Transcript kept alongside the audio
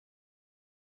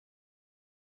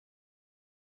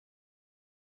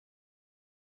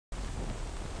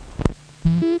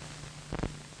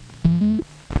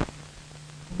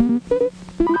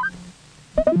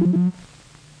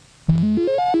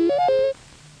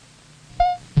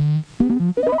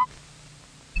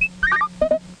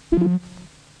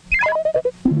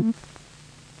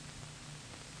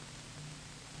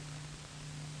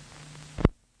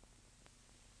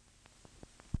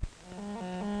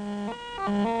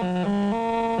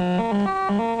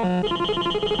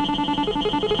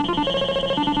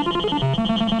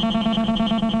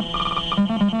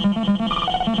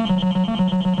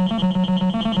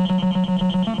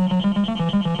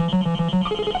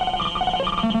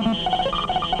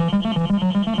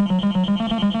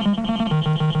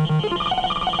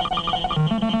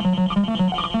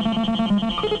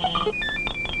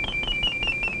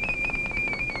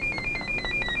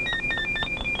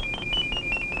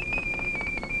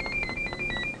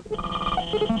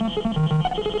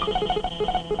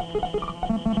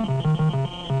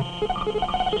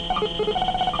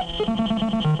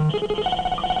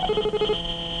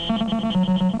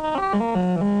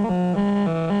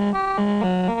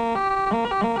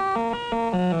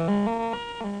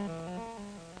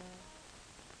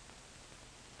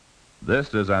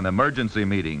This is an emergency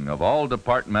meeting of all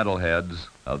departmental heads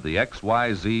of the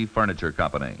XYZ Furniture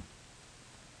Company.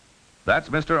 That's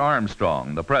Mr.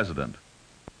 Armstrong, the president.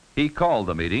 He called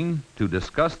the meeting to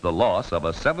discuss the loss of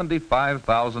a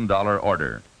 $75,000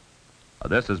 order.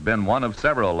 This has been one of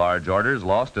several large orders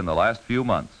lost in the last few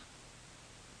months.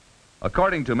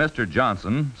 According to Mr.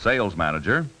 Johnson, sales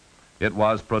manager, it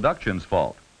was production's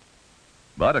fault.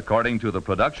 But according to the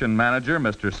production manager,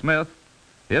 Mr. Smith,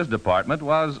 his department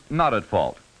was not at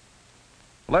fault.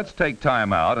 Let's take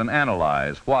time out and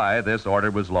analyze why this order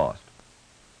was lost.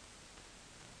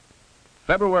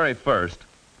 February 1st,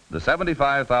 the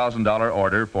 $75,000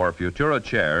 order for Futura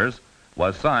chairs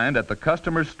was signed at the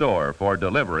customer's store for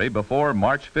delivery before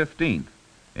March 15th,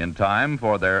 in time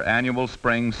for their annual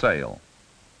spring sale.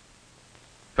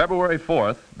 February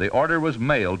 4th, the order was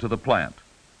mailed to the plant.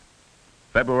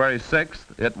 February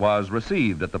 6th, it was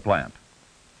received at the plant.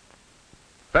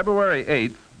 February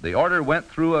 8th, the order went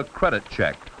through a credit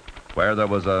check, where there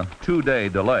was a 2-day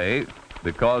delay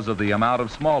because of the amount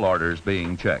of small orders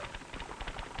being checked.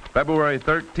 February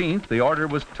 13th, the order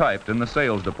was typed in the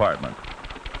sales department.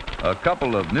 A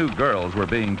couple of new girls were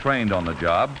being trained on the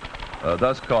job,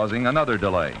 thus causing another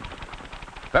delay.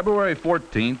 February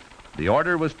 14th, the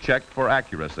order was checked for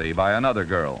accuracy by another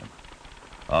girl.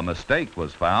 A mistake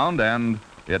was found and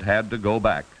it had to go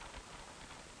back.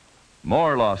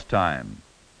 More lost time.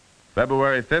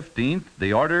 February 15th,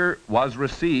 the order was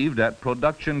received at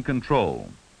production control.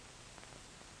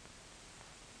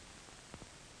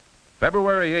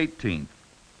 February 18th,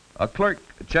 a clerk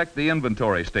checked the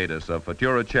inventory status of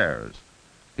Futura chairs.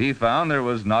 He found there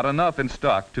was not enough in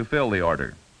stock to fill the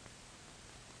order.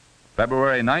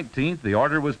 February 19th, the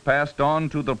order was passed on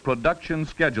to the production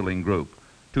scheduling group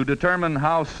to determine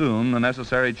how soon the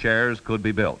necessary chairs could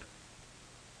be built.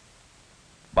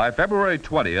 By February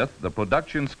 20th, the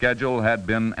production schedule had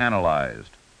been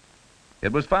analyzed.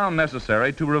 It was found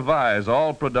necessary to revise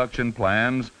all production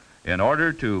plans in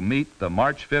order to meet the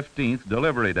March 15th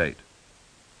delivery date.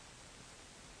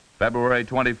 February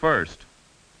 21st,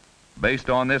 based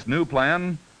on this new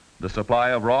plan, the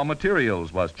supply of raw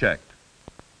materials was checked.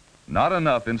 Not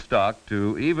enough in stock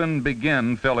to even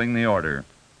begin filling the order.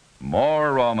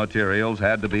 More raw materials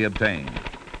had to be obtained.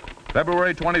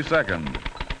 February 22nd,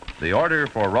 the order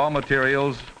for raw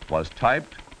materials was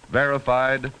typed,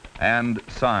 verified, and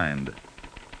signed.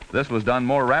 This was done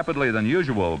more rapidly than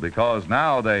usual because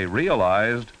now they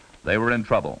realized they were in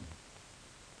trouble.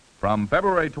 From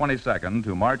February 22nd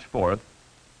to March 4th,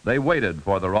 they waited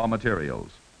for the raw materials.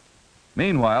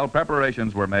 Meanwhile,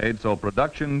 preparations were made so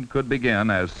production could begin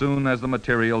as soon as the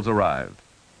materials arrived.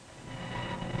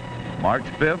 March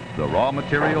 5th, the raw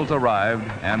materials arrived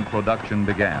and production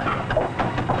began.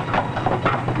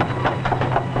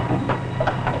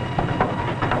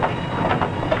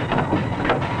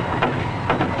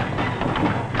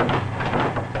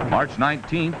 March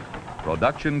 19th,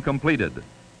 production completed.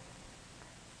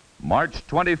 March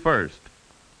 21st,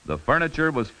 the furniture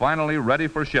was finally ready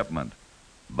for shipment,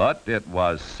 but it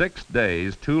was 6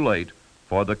 days too late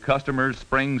for the customer's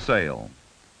spring sale.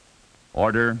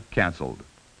 Order canceled.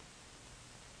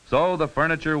 So the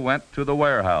furniture went to the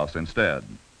warehouse instead.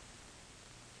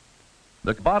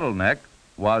 The bottleneck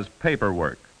was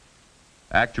paperwork.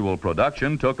 Actual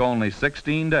production took only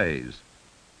 16 days,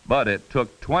 but it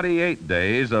took 28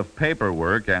 days of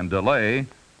paperwork and delay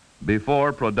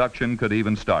before production could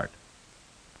even start.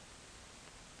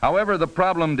 However, the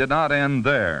problem did not end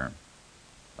there.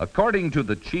 According to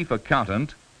the chief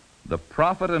accountant, The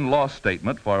profit and loss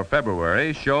statement for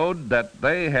February showed that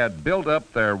they had built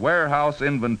up their warehouse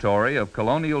inventory of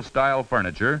colonial-style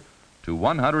furniture to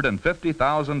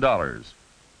 $150,000.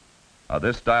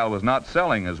 This style was not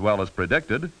selling as well as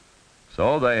predicted,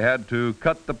 so they had to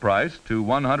cut the price to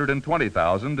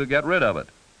 $120,000 to get rid of it.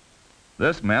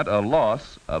 This meant a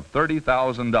loss of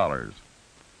 $30,000.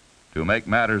 To make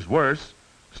matters worse,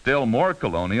 still more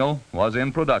colonial was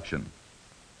in production.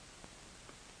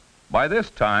 By this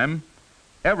time,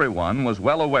 everyone was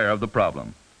well aware of the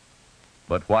problem.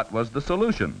 But what was the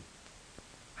solution?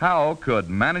 How could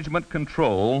management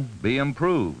control be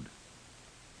improved?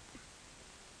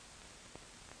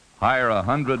 Hire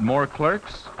 100 more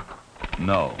clerks?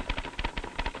 No.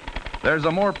 There's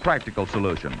a more practical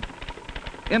solution.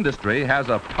 Industry has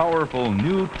a powerful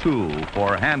new tool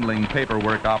for handling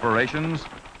paperwork operations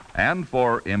and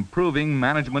for improving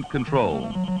management control: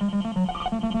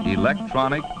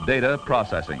 electronic data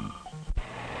processing.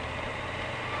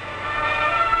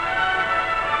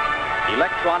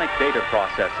 Electronic data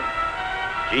processing,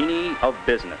 genie of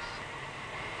business.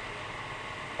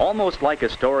 Almost like a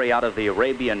story out of the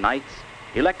Arabian Nights,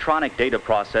 electronic data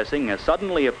processing has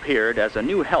suddenly appeared as a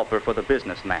new helper for the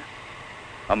businessman.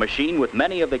 A machine with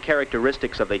many of the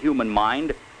characteristics of the human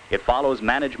mind, it follows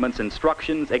management's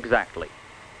instructions exactly.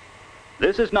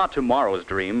 This is not tomorrow's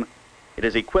dream. It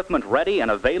is equipment ready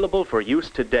and available for use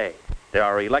today. There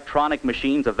are electronic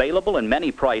machines available in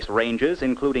many price ranges,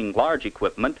 including large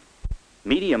equipment,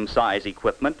 medium-size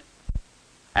equipment,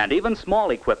 and even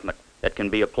small equipment that can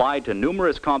be applied to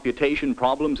numerous computation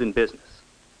problems in business.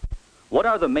 What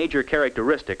are the major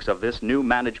characteristics of this new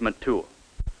management tool?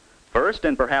 First,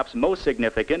 and perhaps most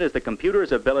significant, is the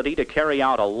computer's ability to carry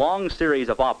out a long series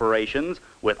of operations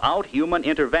without human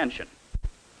intervention.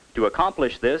 To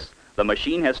accomplish this, the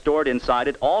machine has stored inside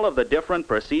it all of the different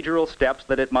procedural steps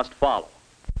that it must follow.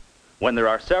 When there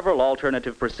are several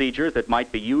alternative procedures that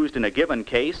might be used in a given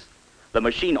case, the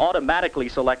machine automatically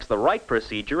selects the right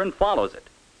procedure and follows it.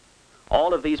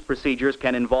 All of these procedures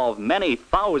can involve many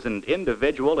thousand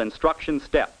individual instruction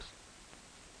steps.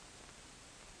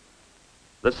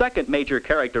 The second major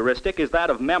characteristic is that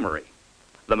of memory.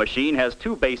 The machine has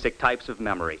two basic types of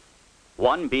memory,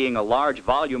 one being a large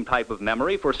volume type of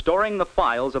memory for storing the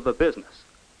files of the business.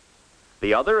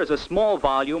 The other is a small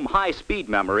volume, high-speed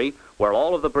memory where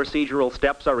all of the procedural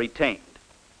steps are retained.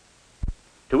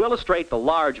 To illustrate the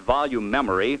large volume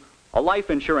memory, a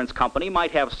life insurance company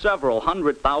might have several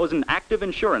 100,000 active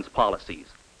insurance policies.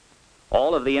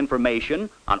 All of the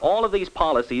information on all of these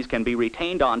policies can be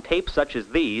retained on tapes such as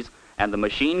these, and the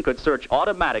machine could search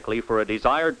automatically for a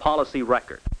desired policy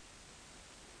record.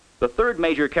 The third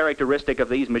major characteristic of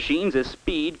these machines is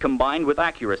speed combined with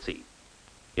accuracy.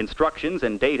 Instructions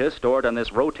and data stored on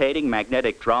this rotating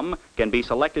magnetic drum can be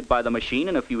selected by the machine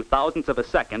in a few thousandths of a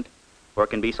second, or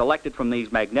can be selected from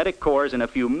these magnetic cores in a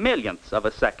few millionths of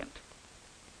a second.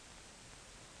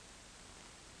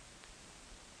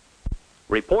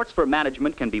 Reports for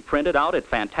management can be printed out at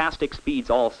fantastic speeds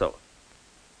also.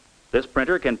 This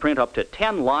printer can print up to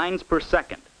 10 lines per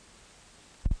second.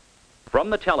 From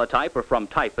the teletype or from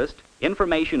typist,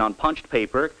 information on punched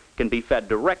paper can be fed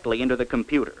directly into the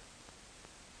computer.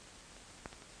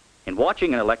 In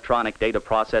watching an electronic data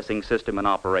processing system in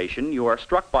operation, you are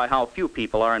struck by how few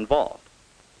people are involved.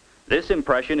 This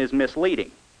impression is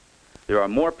misleading. There are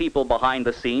more people behind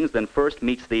the scenes than first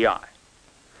meets the eye.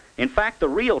 In fact, the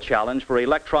real challenge for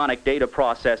electronic data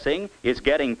processing is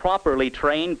getting properly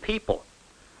trained people.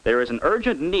 There is an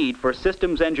urgent need for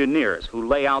systems engineers who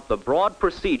lay out the broad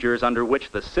procedures under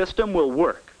which the system will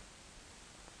work.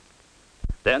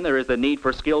 Then there is the need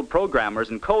for skilled programmers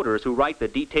and coders who write the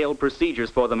detailed procedures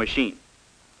for the machine.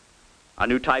 A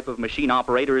new type of machine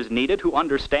operator is needed who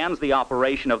understands the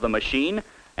operation of the machine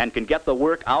and can get the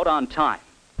work out on time.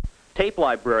 Tape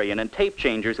librarian and tape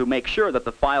changers who make sure that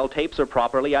the file tapes are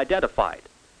properly identified,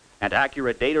 and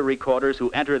accurate data recorders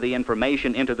who enter the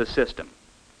information into the system.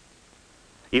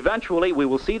 Eventually, we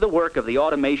will see the work of the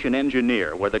automation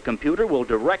engineer, where the computer will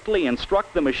directly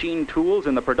instruct the machine tools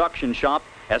in the production shop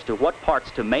as to what parts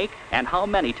to make and how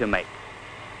many to make.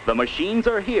 The machines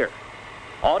are here.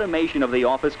 Automation of the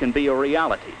office can be a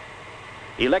reality.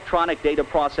 Electronic data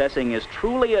processing is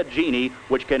truly a genie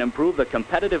which can improve the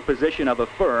competitive position of a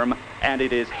firm, and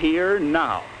it is here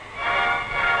now.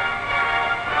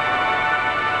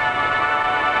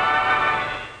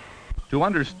 To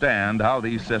understand how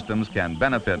these systems can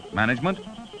benefit management,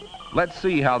 let's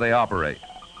see how they operate.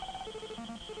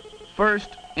 First,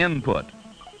 input.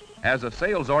 As a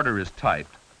sales order is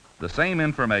typed, the same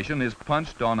information is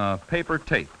punched on a paper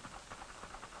tape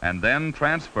and then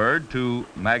transferred to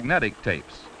magnetic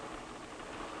tapes.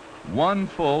 One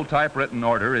full typewritten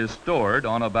order is stored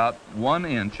on about 1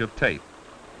 inch of tape.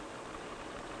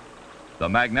 The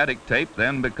magnetic tape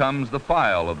then becomes the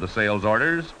file of the sales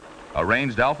orders,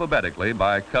 arranged alphabetically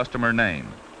by customer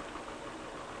name.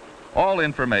 All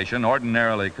information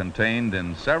ordinarily contained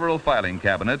in several filing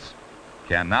cabinets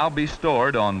can now be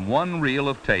stored on one reel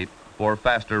of tape for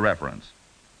faster reference.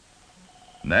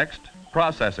 Next,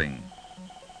 processing.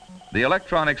 The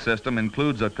electronic system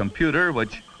includes a computer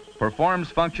which performs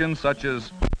functions such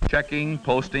as checking,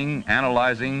 posting,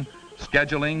 analyzing,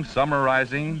 scheduling,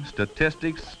 summarizing,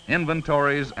 statistics,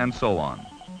 inventories, and so on.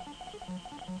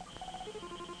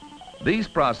 These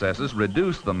processes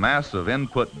reduce the mass of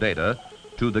input data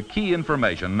to the key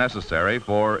information necessary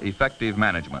for effective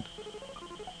management.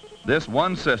 This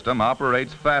one system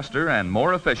operates faster and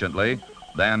more efficiently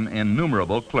than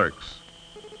innumerable clerks.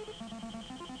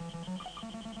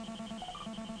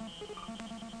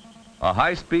 A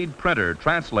high-speed printer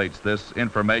translates this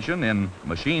information in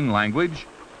machine language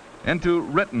into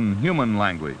written human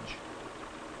language,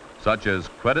 such as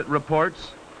credit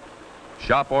reports,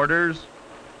 shop orders,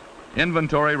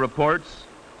 inventory reports,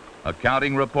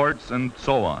 accounting reports, and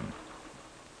so on.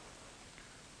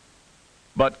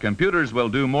 But computers will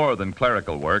do more than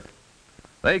clerical work.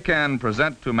 They can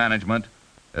present to management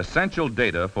essential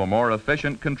data for more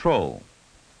efficient control.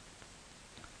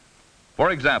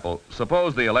 For example,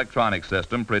 suppose the electronic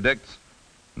system predicts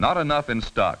not enough in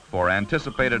stock for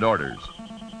anticipated orders.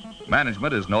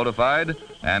 Management is notified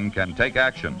and can take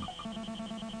action.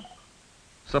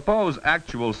 Suppose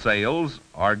actual sales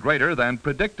are greater than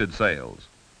predicted sales.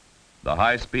 The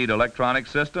high-speed electronic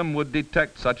system would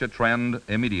detect such a trend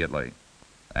immediately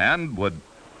and would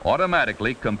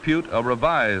automatically compute a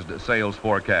revised sales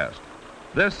forecast.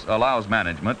 This allows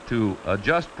management to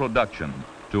adjust production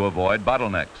to avoid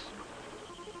bottlenecks.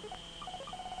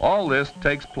 All this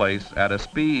takes place at a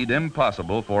speed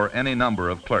impossible for any number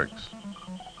of clerks.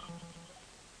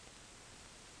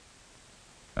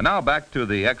 And now back to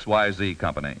the XYZ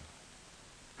company.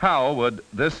 How would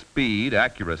this speed,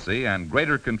 accuracy, and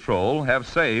greater control have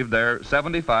saved their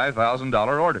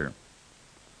 $75,000 order?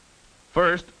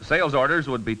 First, sales orders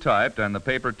would be typed and the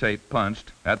paper tape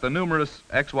punched at the numerous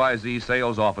XYZ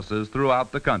sales offices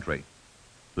throughout the country.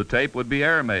 The tape would be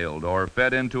airmailed or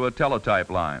fed into a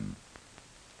teletype line.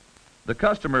 The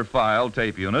customer file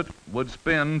tape unit would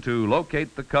spin to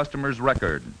locate the customer's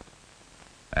record,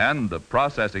 and the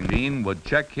processing machine would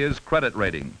check his credit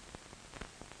rating.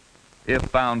 If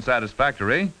found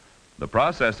satisfactory, the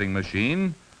processing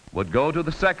machine would go to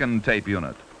the second tape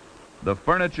unit, the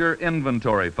furniture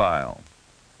inventory file.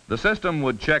 The system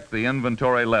would check the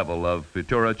inventory level of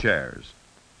Futura chairs.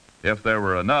 If there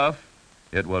were enough,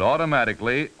 it would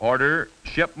automatically order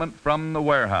shipment from the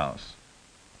warehouse.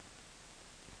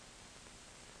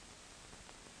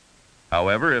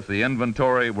 However, if the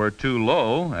inventory were too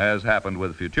low, as happened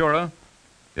with Futura,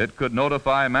 it could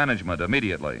notify management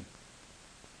immediately.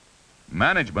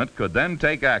 Management could then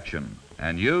take action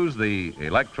and use the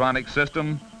electronic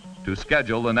system to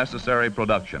schedule the necessary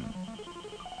production.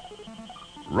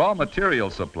 Raw material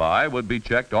supply would be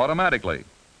checked automatically.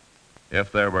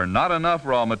 If there were not enough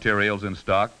raw materials in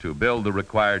stock to build the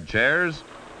required chairs,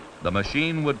 the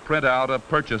machine would print out a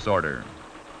purchase order.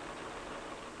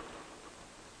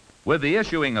 With the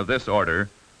issuing of this order,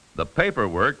 the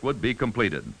paperwork would be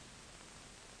completed.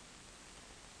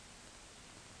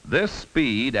 This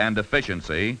speed and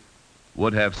efficiency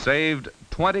would have saved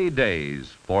 20 days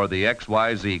for the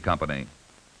XYZ company.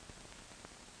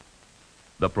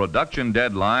 The production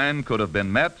deadline could have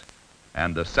been met,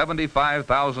 and the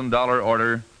 $75,000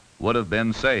 order would have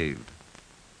been saved.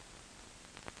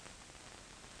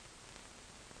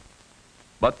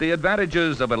 But the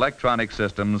advantages of electronic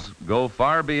systems go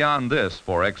far beyond this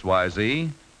for XYZ,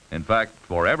 in fact,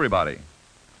 for everybody.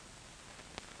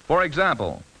 For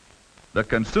example, the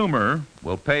consumer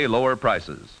will pay lower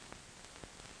prices.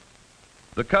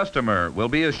 The customer will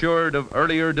be assured of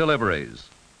earlier deliveries.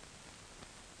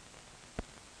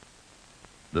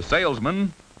 The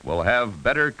salesman will have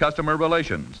better customer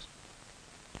relations.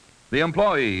 The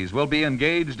employees will be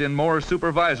engaged in more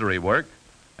supervisory work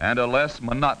and a less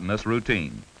monotonous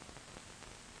routine.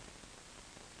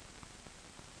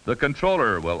 The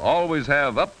controller will always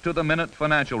have up-to-the-minute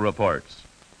financial reports.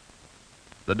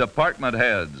 The department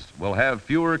heads will have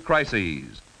fewer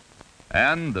crises,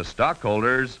 and the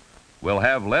stockholders will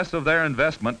have less of their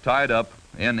investment tied up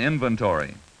in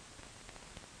inventory.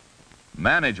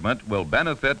 Management will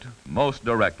benefit most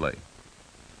directly.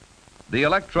 The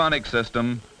electronic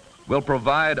system will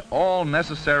provide all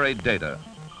necessary data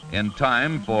in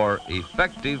time for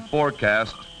effective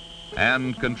forecast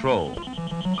and control.